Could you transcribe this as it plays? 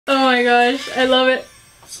my gosh, I love it.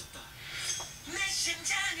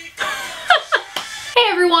 Hey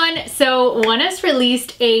everyone, so ONEUS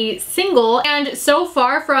released a single, and so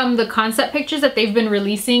far from the concept pictures that they've been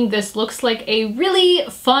releasing, this looks like a really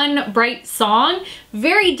fun, bright song.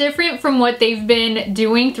 Very different from what they've been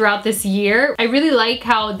doing throughout this year. I really like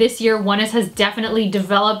how this year ONEUS has definitely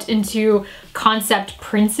developed into concept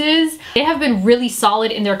princes. They have been really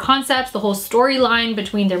solid in their concepts, the whole storyline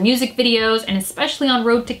between their music videos, and especially on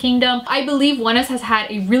Road to Kingdom. I believe ONEUS has had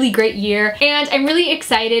a really great year, and I'm really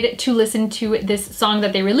excited to listen to this song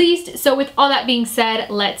that they released. So with all that being said,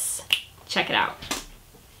 let's check it out.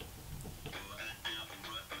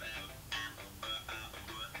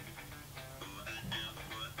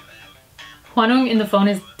 Hwanwoong in the phone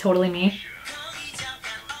is totally me.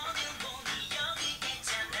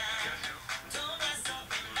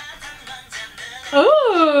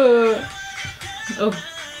 Oh! Oh.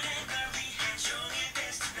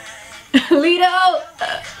 Leedo!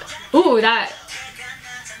 Ooh, that.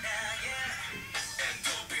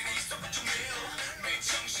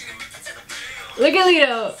 Look at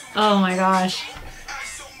Leedo! Oh my gosh.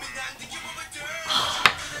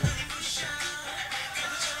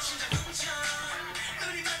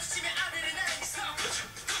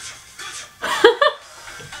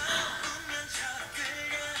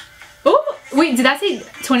 Oh, wait, did that say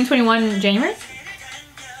 2021 January?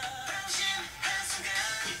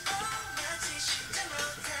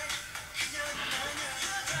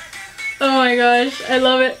 Oh my gosh, I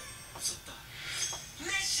love it.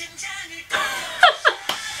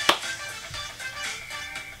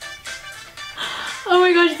 Oh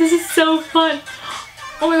my gosh, this is so fun.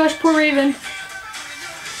 Oh my gosh, poor Ravn.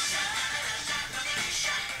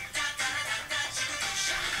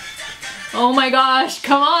 Oh my gosh,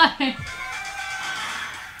 come on.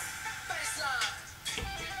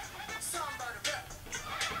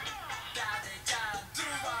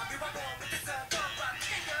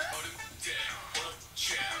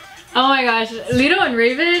 Oh my gosh, Leedo and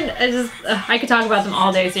Ravn, I could talk about them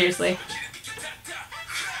all day, seriously.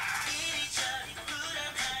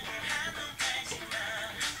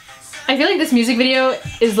 I feel like this music video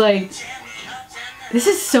is like, this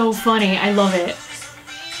is so funny, I love it.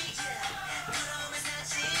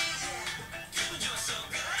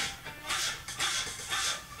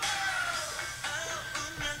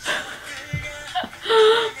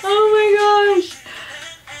 Oh my gosh.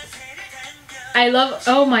 I love,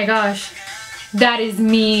 oh my gosh, that is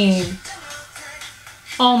mean.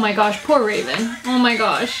 Oh my gosh, poor Ravn. Oh my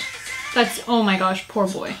gosh, that's, oh my gosh, poor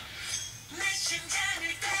boy.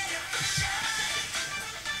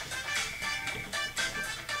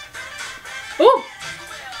 Ooh.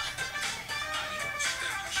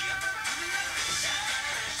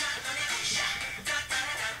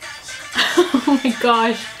 Oh my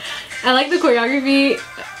gosh, I like the choreography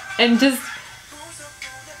and just,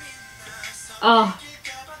 oh.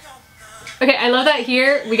 Okay, I love that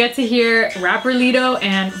here we get to hear rapper Leedo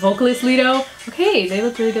and vocalist Leedo. Okay, they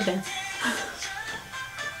look really good there.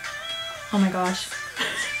 Oh my gosh.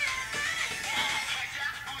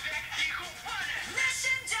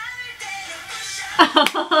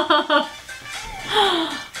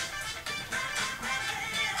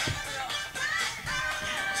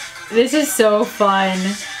 This is so fun.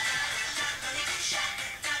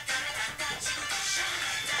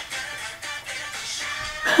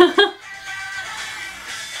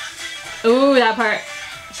 Ooh, that part.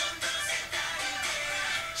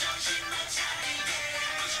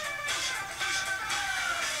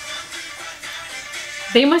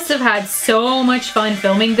 They must have had so much fun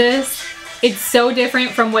filming this. It's so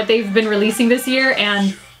different from what they've been releasing this year,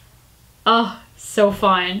 and oh, so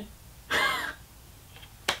fun.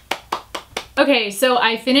 Okay, so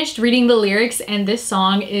I finished reading the lyrics, and this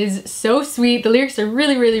song is so sweet. The lyrics are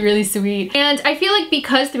really, really, really sweet. And I feel like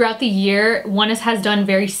because throughout the year, ONEUS has done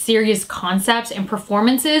very serious concepts and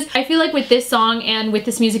performances, I feel like with this song and with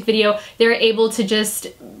this music video, they're able to just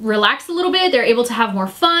relax a little bit. They're able to have more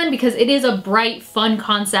fun because it is a bright, fun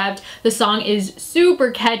concept. The song is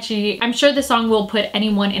super catchy. I'm sure the song will put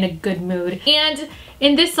anyone in a good mood. And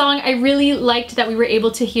in this song, I really liked that we were able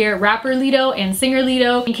to hear rapper Leedo and singer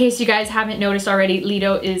Leedo. In case you guys haven't noticed already,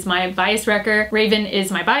 Leedo is my bias wrecker, Ravn is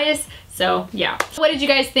my bias. So yeah. What did you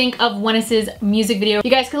guys think of ONEUS's music video?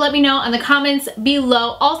 You guys could let me know in the comments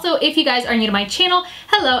below. Also, if you guys are new to my channel,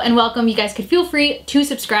 hello and welcome. You guys could feel free to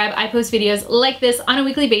subscribe. I post videos like this on a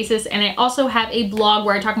weekly basis, and I also have a blog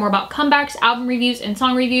where I talk more about comebacks, album reviews, and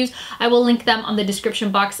song reviews. I will link them on the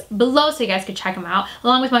description box below so you guys could check them out,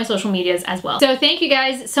 along with my social medias as well. So thank you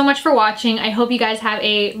guys so much for watching. I hope you guys have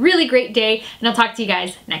a really great day, and I'll talk to you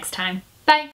guys next time.